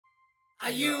Are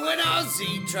you an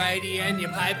Aussie tradie and your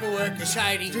paperwork is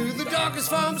shady? Do the dockers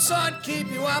farm side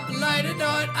keep you up late at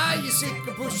night? Are you sick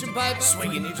of pushing paper,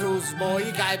 swinging your tools more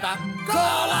you caper?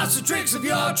 Call us the tricks of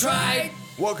your trade.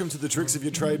 Welcome to the Tricks of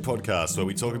Your Trade podcast, where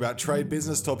we talk about trade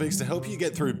business topics to help you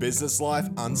get through business life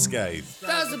unscathed.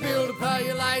 Does the builder pay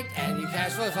you late and your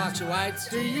cash flow fluctuates?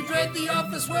 Do you dread the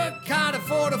office work? Can't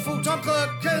afford a full-time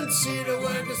clerk? Consider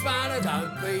working smarter,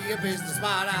 don't be a business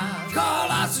martyr. Call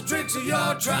us the tricks of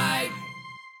your trade.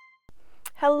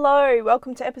 Hello,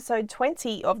 welcome to episode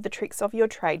 20 of the Tricks of Your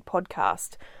Trade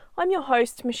podcast. I'm your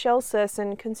host, Michelle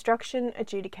Serson, construction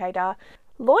adjudicator,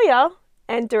 lawyer,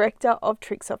 and director of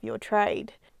Tricks of Your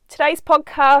Trade. Today's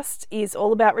podcast is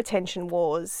all about retention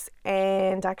wars,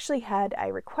 and I actually had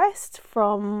a request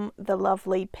from the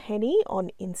lovely Penny on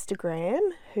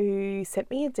Instagram, who sent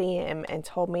me a DM and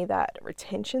told me that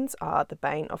retentions are the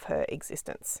bane of her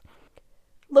existence.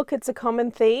 Look, it's a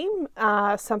common theme,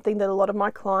 something that a lot of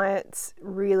my clients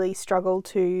really struggle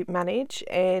to manage,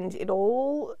 and it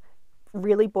all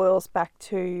really boils back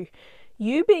to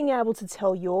you being able to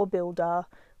tell your builder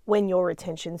when your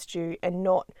retention's due and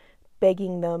not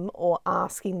begging them or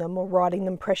asking them or writing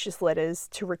them precious letters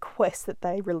to request that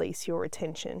they release your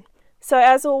retention. So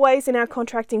as always in our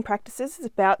contracting practices, it's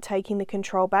about taking the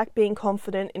control back, being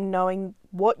confident in knowing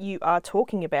what you are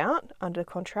talking about under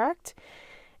contract,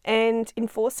 and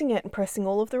enforcing it and pressing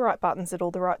all of the right buttons at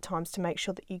all the right times to make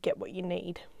sure that you get what you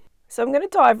need. So I'm going to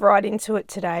dive right into it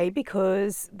today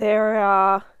because there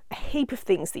are a heap of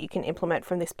things that you can implement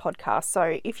from this podcast.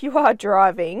 So if you are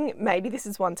driving, maybe this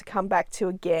is one to come back to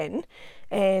again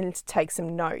and take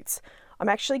some notes. I'm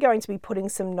actually going to be putting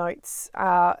some notes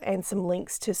and some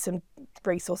links to some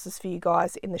resources for you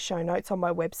guys in the show notes on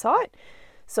my website.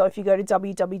 So if you go to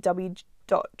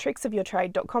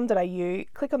www.tricksofyourtrade.com.au,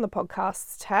 click on the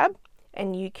podcasts tab,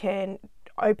 and you can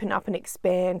open up and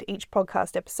expand each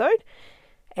podcast episode.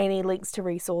 Any links to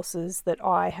resources that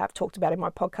I have talked about in my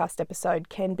podcast episode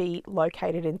can be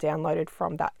located and downloaded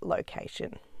from that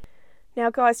location. Now,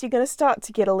 guys, you're going to start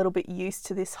to get a little bit used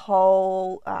to this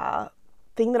whole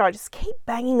thing that I just keep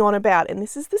banging on about, and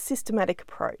this is the systematic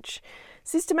approach.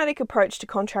 Systematic approach to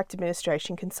contract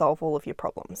administration can solve all of your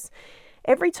problems.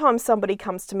 Every time somebody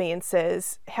comes to me and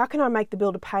says, how can I make the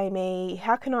builder pay me?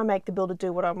 How can I make the builder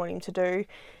do what I want him to do?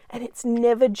 And it's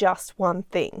never just one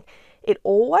thing. It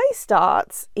always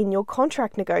starts in your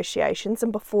contract negotiations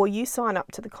and before you sign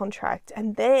up to the contract.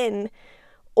 And then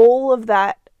all of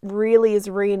that really is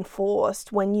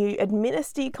reinforced when you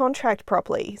administer your contract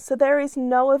properly. So there is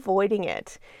no avoiding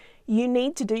it. You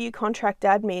need to do your contract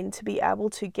admin to be able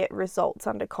to get results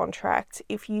under contract.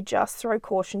 If you just throw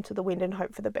caution to the wind and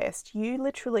hope for the best, you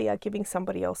literally are giving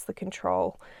somebody else the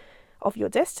control of your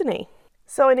destiny.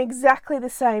 So in exactly the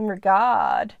same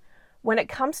regard, when it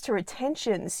comes to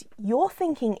retentions, you're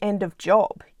thinking end of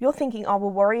job. You're thinking, oh, we'll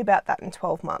worry about that in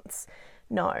 12 months.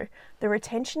 No, the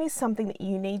retention is something that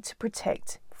you need to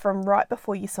protect from right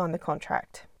before you sign the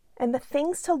contract. And the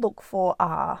things to look for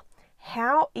are,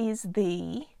 how is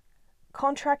the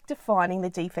contract defining the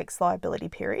defects liability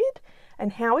period,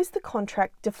 and how is the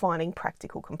contract defining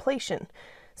practical completion?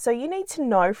 So you need to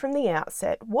know from the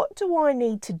outset, what do I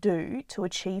need to do to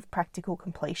achieve practical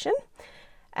completion?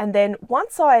 And then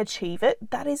once I achieve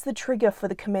it, that is the trigger for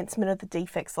the commencement of the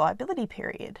defects liability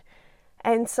period.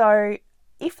 And so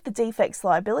if the defects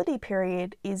liability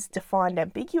period is defined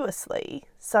ambiguously,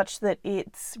 such that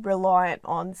it's reliant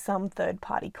on some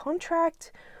third-party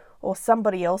contract or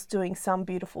somebody else doing some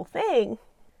beautiful thing,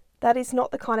 that is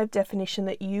not the kind of definition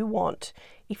that you want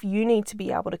if you need to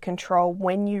be able to control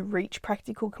when you reach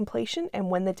practical completion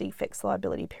and when the defects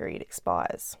liability period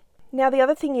expires. Now, the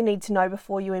other thing you need to know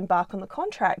before you embark on the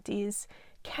contract is,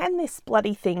 can this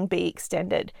bloody thing be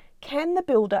extended? Can the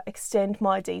builder extend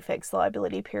my defects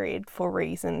liability period for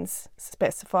reasons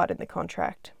specified in the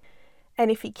contract? And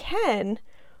if he can,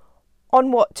 on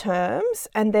what terms,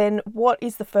 and then what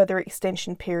is the further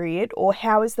extension period, or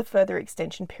how is the further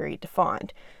extension period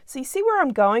defined? So you see where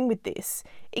I'm going with this.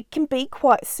 It can be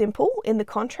quite simple in the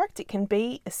contract. It can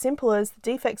be as simple as the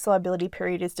defects liability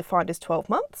period is defined as 12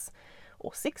 months,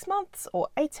 or 6 months, or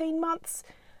 18 months.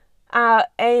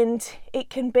 And it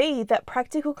can be that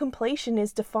practical completion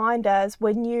is defined as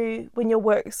when your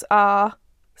works are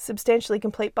substantially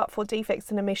complete but for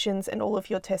defects and omissions and all of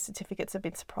your test certificates have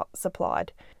been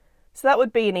supplied. So that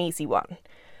would be an easy one.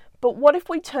 But what if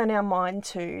we turn our mind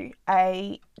to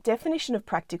a definition of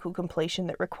practical completion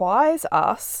that requires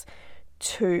us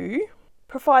to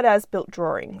provide as-built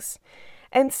drawings?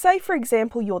 And say, for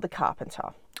example, you're the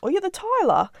carpenter, or you're the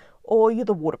tiler, or you're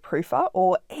the waterproofer,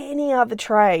 or any other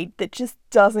trade that just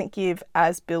doesn't give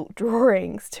as-built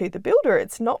drawings to the builder.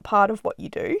 It's not part of what you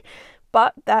do,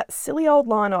 but that silly old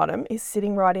line item is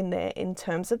sitting right in there in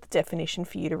terms of the definition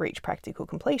for you to reach practical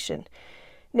completion.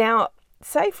 Now,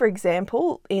 say for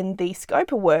example, in the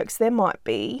scope of works, there might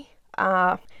be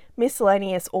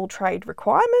miscellaneous all trade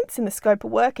requirements in the scope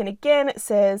of work, and again it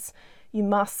says you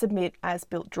must submit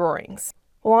as-built drawings.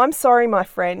 Well, I'm sorry, my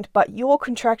friend, but you're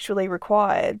contractually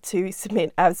required to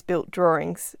submit as-built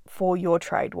drawings for your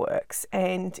trade works,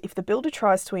 and if the builder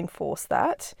tries to enforce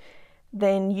that,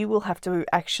 then you will have to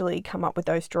actually come up with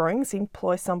those drawings,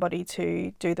 employ somebody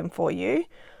to do them for you.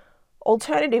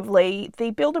 Alternatively,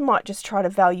 the builder might just try to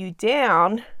value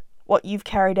down what you've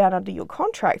carried out under your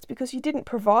contract because you didn't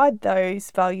provide those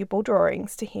valuable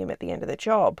drawings to him at the end of the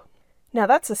job. Now,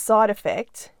 that's a side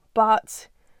effect, but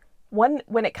when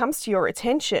it comes to your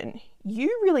retention, you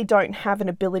really don't have an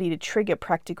ability to trigger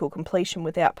practical completion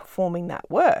without performing that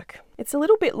work. It's a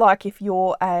little bit like if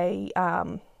you're a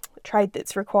trade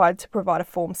that's required to provide a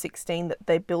Form 16 that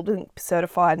the building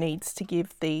certifier needs to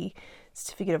give the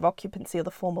certificate of occupancy, or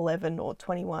the Form 11 or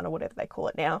 21 or whatever they call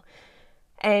it now.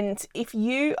 And if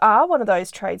you are one of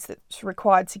those trades that's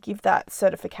required to give that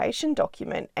certification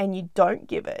document and you don't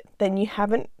give it, then you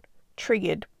haven't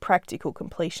triggered practical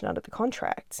completion under the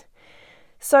contract.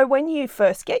 So when you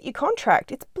first get your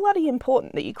contract, it's bloody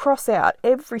important that you cross out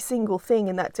every single thing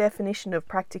in that definition of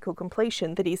practical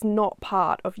completion that is not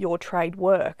part of your trade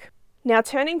work. Now,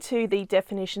 turning to the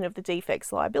definition of the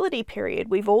defects liability period,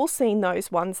 we've all seen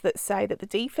those ones that say that the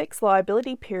defects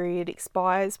liability period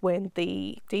expires when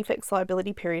the defects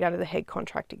liability period under the head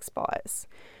contract expires.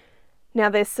 Now,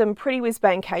 there's some pretty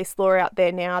whiz-bang case law out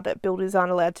there now that builders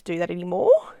aren't allowed to do that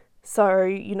anymore. So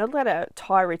you're not allowed to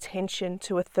tie retention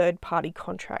to a third-party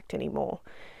contract anymore.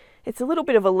 It's a little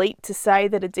bit of a leap to say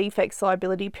that a defects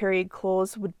liability period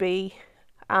clause would be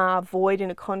void in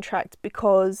a contract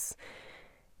because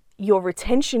your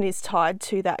retention is tied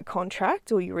to that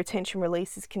contract, or your retention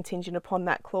release is contingent upon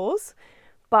that clause.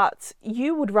 But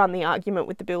you would run the argument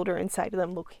with the builder and say to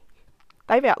them, look,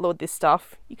 they've outlawed this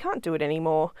stuff. You can't do it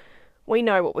anymore. We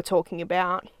know what we're talking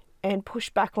about, and push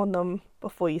back on them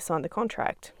before you sign the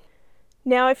contract.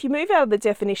 Now, if you move out of the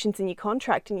definitions in your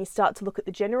contract and you start to look at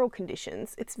the general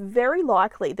conditions, it's very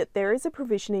likely that there is a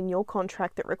provision in your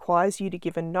contract that requires you to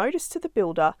give a notice to the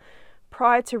builder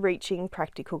prior to reaching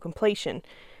practical completion.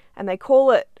 And they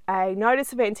call it a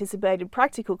notice of anticipated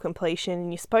practical completion,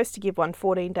 and you're supposed to give one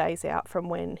 14 days out from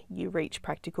when you reach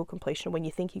practical completion, when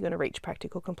you think you're going to reach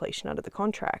practical completion under the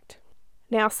contract.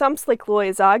 Now, some slick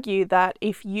lawyers argue that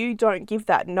if you don't give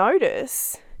that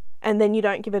notice, and then you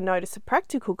don't give a notice of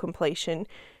practical completion,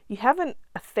 you haven't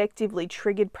effectively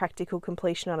triggered practical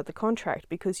completion under the contract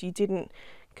because you didn't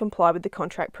comply with the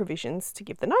contract provisions to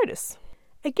give the notice.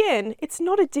 Again, it's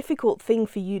not a difficult thing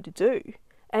for you to do.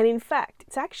 And in fact,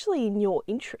 it's actually in your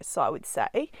interests, I would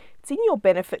say. It's in your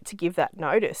benefit to give that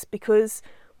notice because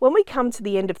when we come to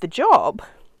the end of the job,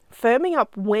 firming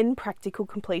up when practical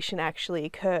completion actually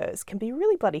occurs can be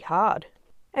really bloody hard.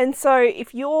 And so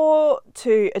if you're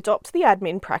to adopt the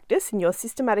admin practice in your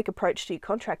systematic approach to your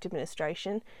contract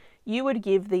administration, you would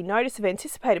give the notice of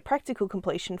anticipated practical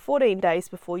completion 14 days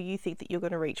before you think that you're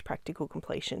going to reach practical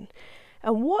completion.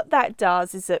 And what that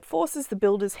does is it forces the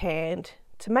builder's hand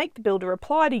to make the builder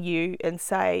reply to you and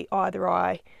say either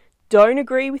I don't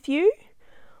agree with you,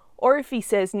 or if he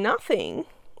says nothing,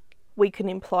 we can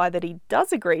imply that he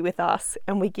does agree with us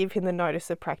and we give him the notice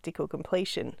of practical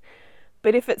completion.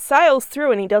 But if it sails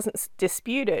through and he doesn't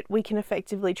dispute it, we can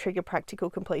effectively trigger practical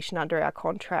completion under our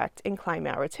contract and claim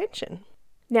our retention.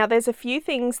 Now, there's a few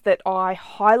things that I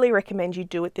highly recommend you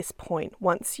do at this point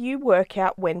once you work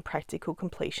out when practical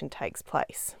completion takes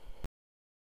place.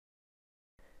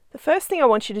 The first thing I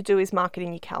want you to do is mark it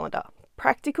in your calendar.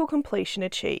 Practical completion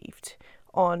achieved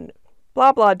on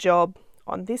blah blah job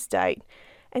on this date,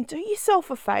 and do yourself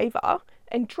a favour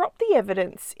and drop the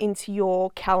evidence into your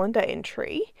calendar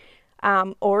entry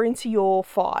or into your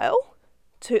file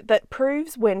that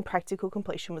proves when practical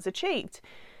completion was achieved.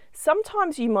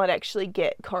 Sometimes you might actually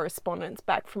get correspondence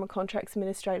back from a contracts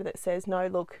administrator that says, no,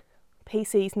 look,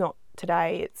 PC's not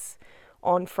today, it's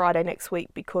on Friday next week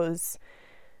because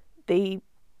the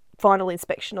final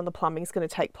inspection on the plumbing is going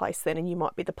to take place then and you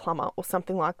might be the plumber or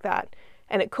something like that.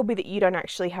 And it could be that you don't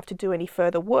actually have to do any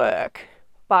further work,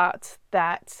 but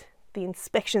that the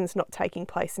inspection's not taking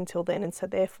place until then, and so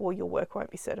therefore your work won't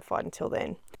be certified until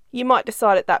then. You might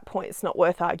decide at that point it's not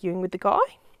worth arguing with the guy,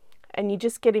 and you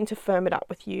just get him to firm it up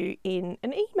with you in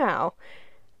an email.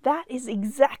 That is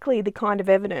exactly the kind of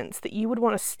evidence that you would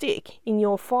want to stick in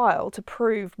your file to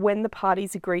prove when the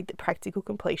parties agreed that practical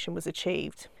completion was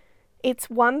achieved.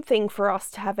 It's one thing for us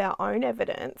to have our own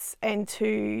evidence and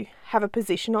to have a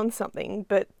position on something,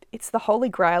 but it's the holy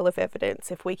grail of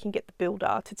evidence if we can get the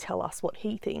builder to tell us what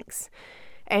he thinks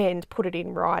and put it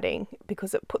in writing,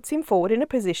 because it puts him forward in a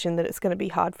position that it's going to be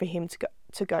hard for him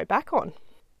to go back on.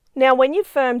 Now, when you've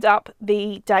firmed up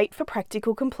the date for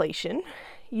practical completion,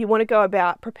 you want to go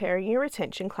about preparing your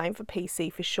retention claim for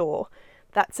PC for sure.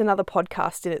 That's another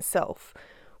podcast in itself.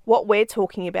 What we're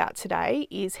talking about today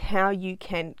is how you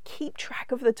can keep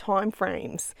track of the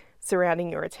timeframes surrounding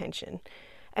your retention.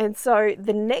 And so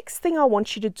the next thing I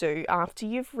want you to do after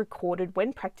you've recorded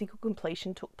when practical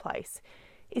completion took place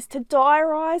is to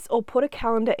diarise or put a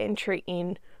calendar entry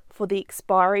in for the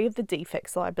expiry of the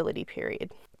defects liability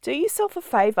period. Do yourself a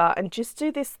favour and just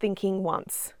do this thinking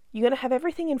once. You're going to have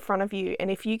everything in front of you,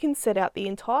 and if you can set out the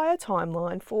entire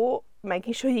timeline for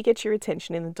making sure you get your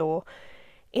retention in the door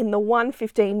in the 1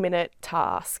 15-minute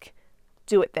task,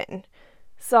 do it then.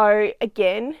 So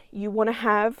again, you want to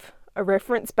have a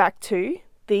reference back to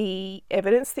the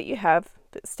evidence that you have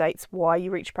that states why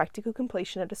you reach practical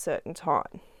completion at a certain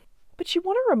time. But you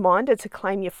want a reminder to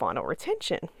claim your final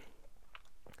retention.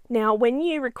 Now, when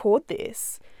you record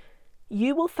this,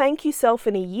 you will thank yourself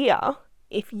in a year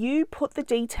if you put the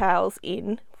details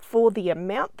in for the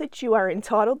amount that you are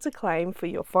entitled to claim for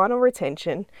your final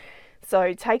retention.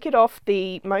 So take it off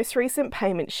the most recent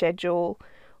payment schedule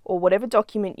or whatever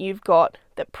document you've got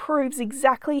that proves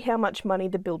exactly how much money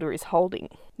the builder is holding.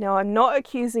 Now, I'm not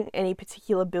accusing any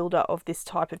particular builder of this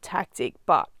type of tactic,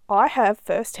 but I have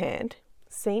firsthand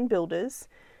seen builders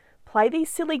play these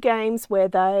silly games where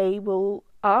they will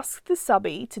ask the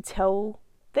subby to tell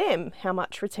them how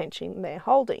much retention they're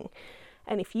holding.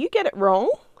 And if you get it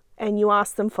wrong and you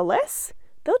ask them for less,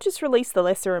 they'll just release the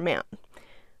lesser amount.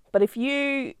 But if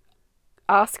you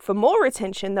ask for more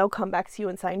retention, they'll come back to you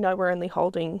and say, no, we're only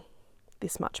holding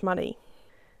this much money.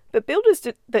 But builders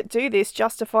that do this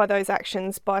justify those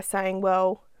actions by saying,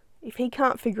 well, if he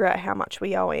can't figure out how much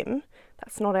we owe him,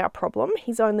 that's not our problem.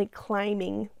 He's only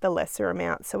claiming the lesser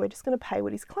amount, so we're just going to pay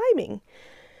what he's claiming.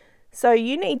 So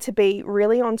you need to be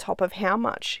really on top of how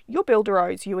much your builder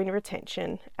owes you in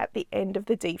retention at the end of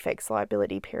the defects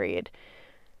liability period.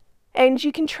 And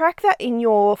you can track that in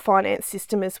your finance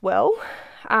system as well.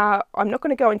 I'm not going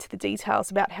to go into the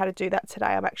details about how to do that today.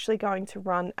 I'm actually going to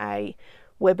run a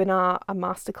webinar, a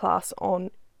masterclass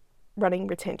on running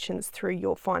retentions through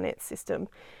your finance system.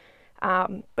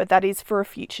 But that is for a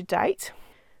future date.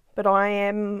 But I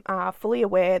am fully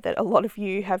aware that a lot of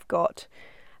you have got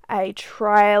a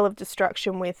trail of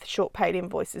destruction with short paid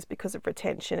invoices because of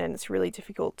retention, and it's really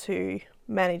difficult to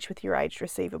manage with your aged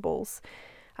receivables.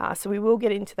 So we will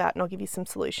get into that, and I'll give you some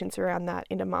solutions around that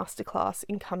in a masterclass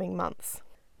in coming months.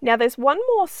 Now, there's one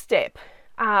more step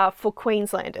for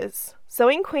Queenslanders. So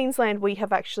in Queensland, we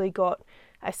have actually got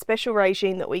a special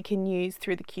regime that we can use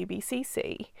through the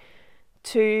QBCC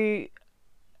to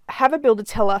have a builder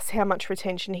tell us how much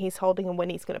retention he's holding and when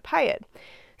he's going to pay it.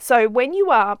 So when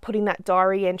you are putting that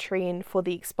diary entry in for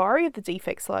the expiry of the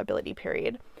defects liability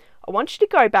period, I want you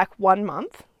to go back 1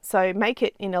 month. So make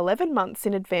it in 11 months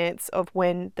in advance of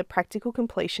when the practical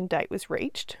completion date was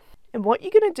reached. And what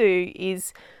you're going to do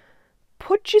is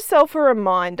put yourself a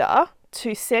reminder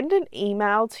to send an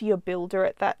email to your builder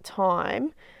at that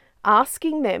time,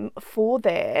 asking them for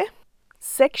their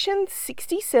Section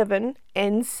 67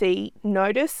 NC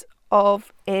Notice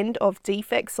of End of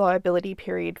Defects Liability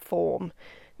Period form.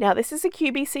 Now, this is a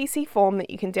QBCC form that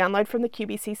you can download from the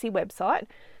QBCC website.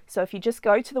 So if you just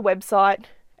go to the website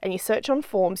and you search on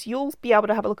forms, you'll be able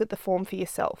to have a look at the form for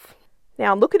yourself.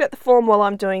 Now, I'm looking at the form while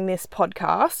I'm doing this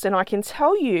podcast, and I can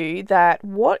tell you that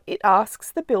what it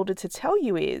asks the builder to tell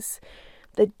you is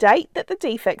the date that the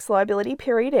defects liability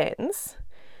period ends,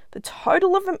 the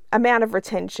total amount of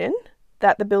retention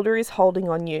that the builder is holding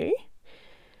on you,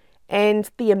 and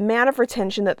the amount of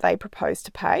retention that they propose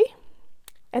to pay,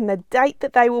 and the date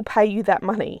that they will pay you that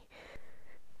money.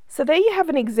 So there you have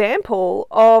an example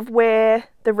of where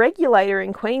the regulator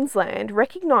in Queensland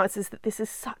recognises that this is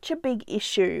such a big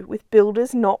issue with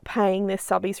builders not paying their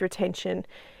subbies retention,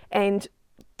 and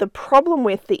the problem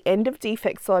with the end of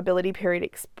defects liability period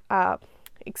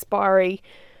expiry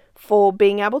for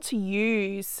being able to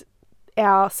use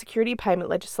our security payment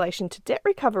legislation to debt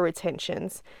recover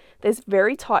retentions. There's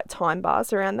very tight time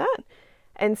bars around that.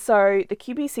 And so the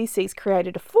QBCC's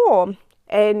created a form,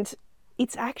 and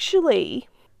it's actually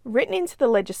written into the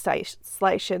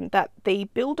legislation that the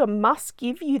builder must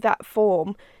give you that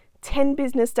form 10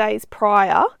 business days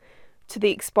prior to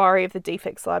the expiry of the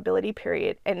defects liability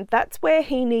period. And that's where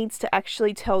he needs to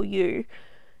actually tell you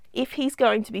if he's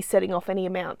going to be setting off any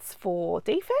amounts for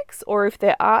defects or if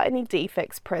there are any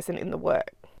defects present in the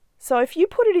work. So if you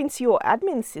put it into your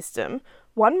admin system,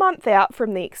 1 month out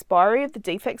from the expiry of the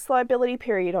defects liability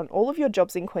period on all of your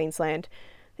jobs in Queensland,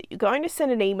 that you're going to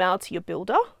send an email to your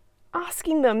builder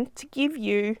asking them to give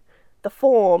you the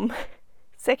form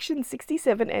Section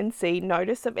 67NC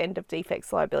Notice of End of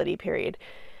Defects Liability Period.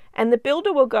 And the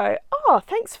builder will go, oh,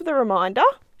 thanks for the reminder,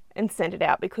 and send it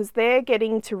out, because they're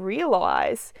getting to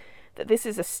realise that this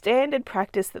is a standard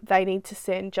practice that they need to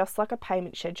send, just like a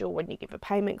payment schedule when you give a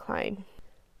payment claim.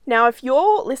 Now, if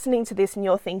you're listening to this and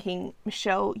you're thinking,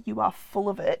 Michelle, you are full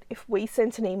of it, if we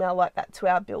sent an email like that to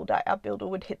our builder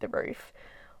would hit the roof.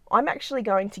 I'm actually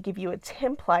going to give you a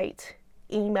template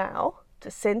email to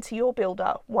send to your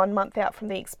builder 1 month out from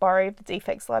the expiry of the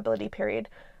defects liability period,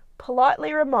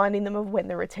 politely reminding them of when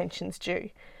the retention's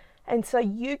due. And so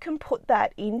you can put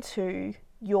that into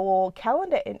your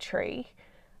calendar entry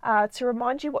to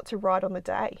remind you what to write on the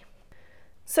day.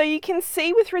 So you can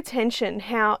see with retention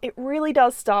how it really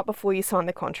does start before you sign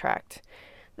the contract.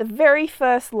 The very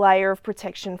first layer of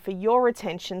protection for your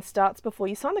retention starts before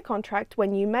you sign the contract,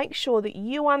 when you make sure that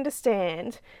you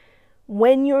understand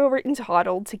when you're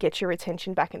entitled to get your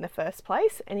retention back in the first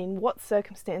place and in what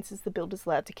circumstances the builder's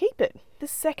allowed to keep it. The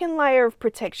second layer of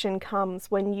protection comes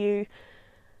when you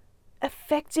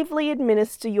effectively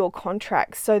administer your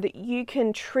contract so that you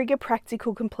can trigger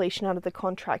practical completion under the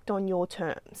contract on your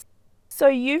terms. So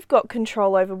you've got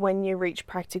control over when you reach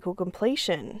practical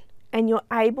completion, and you're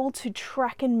able to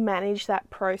track and manage that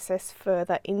process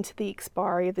further into the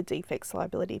expiry of the defects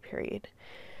liability period.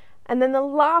 And then the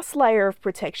last layer of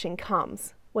protection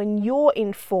comes when you're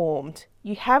informed,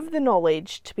 you have the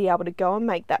knowledge to be able to go and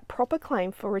make that proper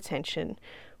claim for retention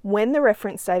when the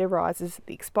reference date arises at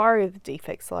the expiry of the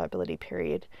defects liability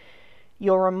period.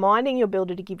 You're reminding your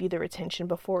builder to give you the retention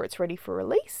before it's ready for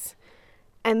release,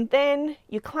 and then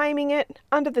you're claiming it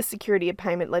under the security of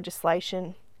payment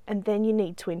legislation, and then you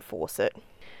need to enforce it.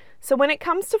 So when it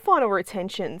comes to final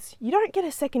retentions, you don't get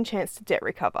a second chance to debt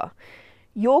recover.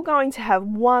 You're going to have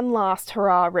one last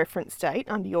hurrah reference date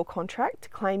under your contract to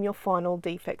claim your final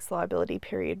defects liability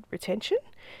period retention.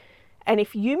 And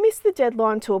if you miss the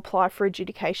deadline to apply for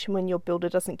adjudication when your builder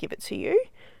doesn't give it to you,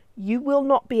 you will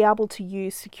not be able to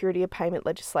use security of payment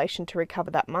legislation to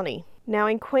recover that money. Now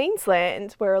in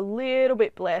Queensland, we're a little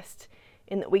bit blessed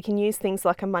in that we can use things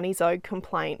like a money's owed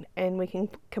complaint, and we can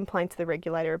complain to the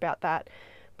regulator about that.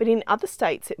 But in other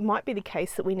states, it might be the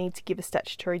case that we need to give a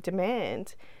statutory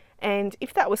demand. And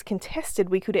if that was contested,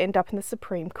 we could end up in the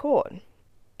Supreme Court.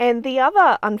 And the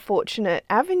other unfortunate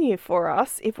avenue for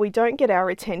us, if we don't get our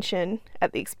retention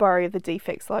at the expiry of the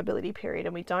defects liability period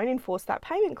and we don't enforce that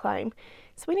payment claim,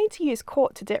 is we need to use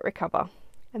court to debt recover.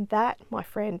 And that, my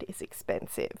friend, is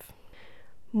expensive.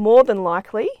 More than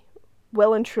likely,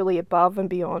 well and truly above and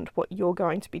beyond what you're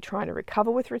going to be trying to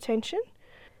recover with retention.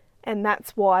 And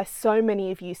that's why so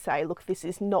many of you say, look, this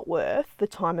is not worth the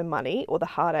time and money or the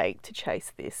heartache to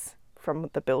chase this from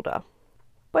the builder.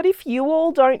 But if you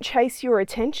all don't chase your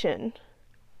attention,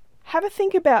 have a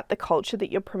think about the culture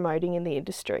that you're promoting in the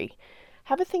industry.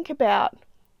 Have a think about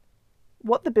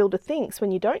what the builder thinks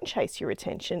when you don't chase your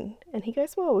attention. And he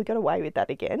goes, well, we got away with that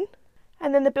again.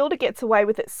 And then the builder gets away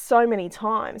with it so many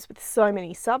times with so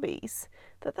many subbies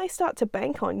that they start to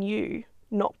bank on you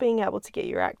not being able to get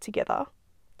your act together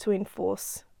to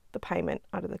enforce the payment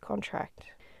under the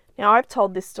contract. Now, I've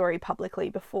told this story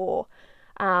publicly before,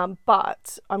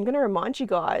 but I'm going to remind you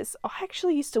guys, I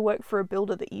actually used to work for a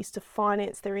builder that used to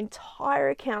finance their entire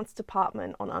accounts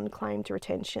department on unclaimed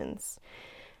retentions.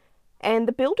 And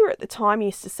the builder at the time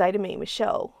used to say to me,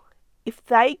 Michelle, if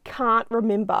they can't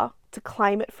remember to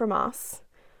claim it from us,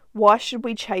 why should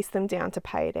we chase them down to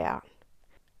pay it out?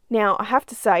 Now, I have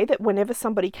to say that whenever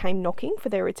somebody came knocking for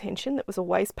their retention, that was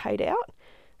always paid out.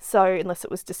 So unless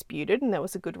it was disputed and there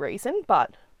was a good reason,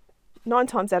 but 9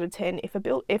 times out of 10, if a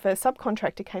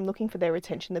subcontractor came looking for their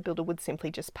retention, the builder would simply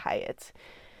just pay it.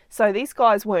 So these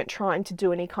guys weren't trying to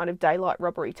do any kind of daylight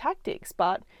robbery tactics,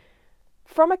 but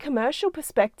from a commercial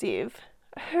perspective,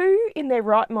 who in their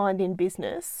right mind in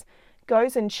business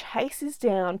goes and chases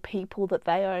down people that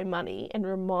they owe money and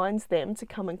reminds them to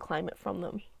come and claim it from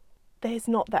them? There's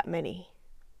not that many.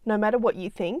 No matter what you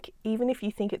think, even if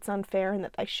you think it's unfair and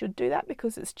that they should do that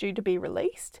because it's due to be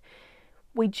released,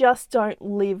 we just don't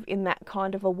live in that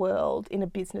kind of a world in a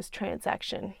business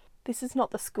transaction. This is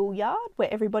not the schoolyard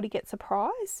where everybody gets a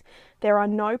prize. There are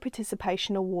no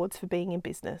participation awards for being in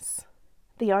business.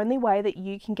 The only way that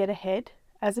you can get ahead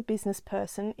as a business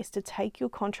person is to take your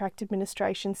contract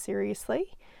administration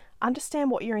seriously,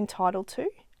 understand what you're entitled to,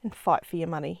 and fight for your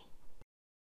money.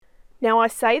 Now, I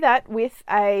say that with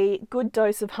a good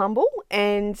dose of humble,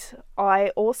 and I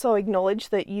also acknowledge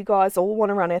that you guys all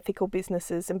want to run ethical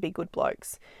businesses and be good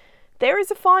blokes. There is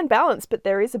a fine balance, but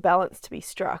there is a balance to be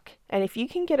struck. And if you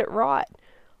can get it right,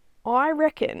 I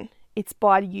reckon it's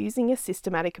by using a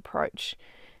systematic approach.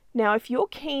 Now, if you're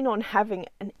keen on having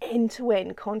an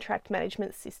end-to-end contract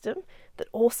management system that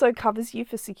also covers you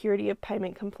for security of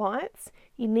payment compliance,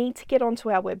 you need to get onto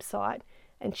our website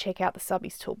and check out the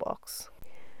Subbies Toolbox.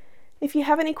 If you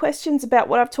have any questions about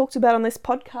what I've talked about on this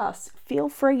podcast, feel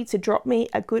free to drop me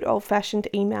a good old-fashioned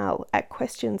email at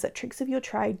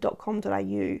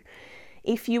questions@tricksofyourtrade.com.au.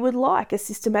 If you would like a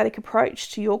systematic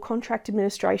approach to your contract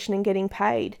administration and getting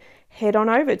paid, head on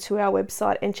over to our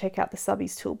website and check out the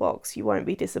Subbies Toolbox. You won't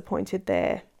be disappointed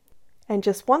there. And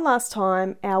just one last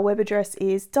time, our web address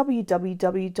is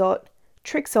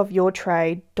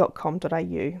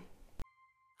www.tricksofyourtrade.com.au.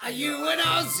 Are you an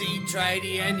Aussie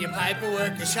tradie and your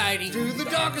paperwork is shady? Do the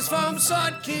dockers farm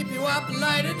side keep you up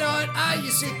late at night? Are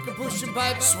you sick of pushing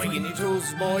paper, swinging your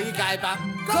tools more you caper?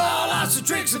 Call us the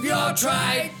Tricks of Your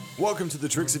Trade. Welcome to the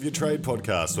Tricks of Your Trade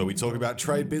podcast, where we talk about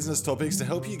trade business topics to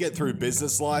help you get through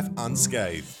business life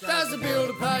unscathed. Does the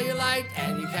builder pay you late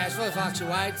and your cash flow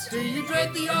fluctuates? Do you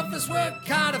dread the office work?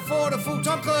 Can't afford a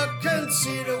full-time clerk?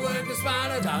 Consider working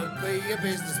smarter. Don't be a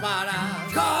business martyr.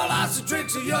 Call us the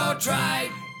Tricks of Your Trade.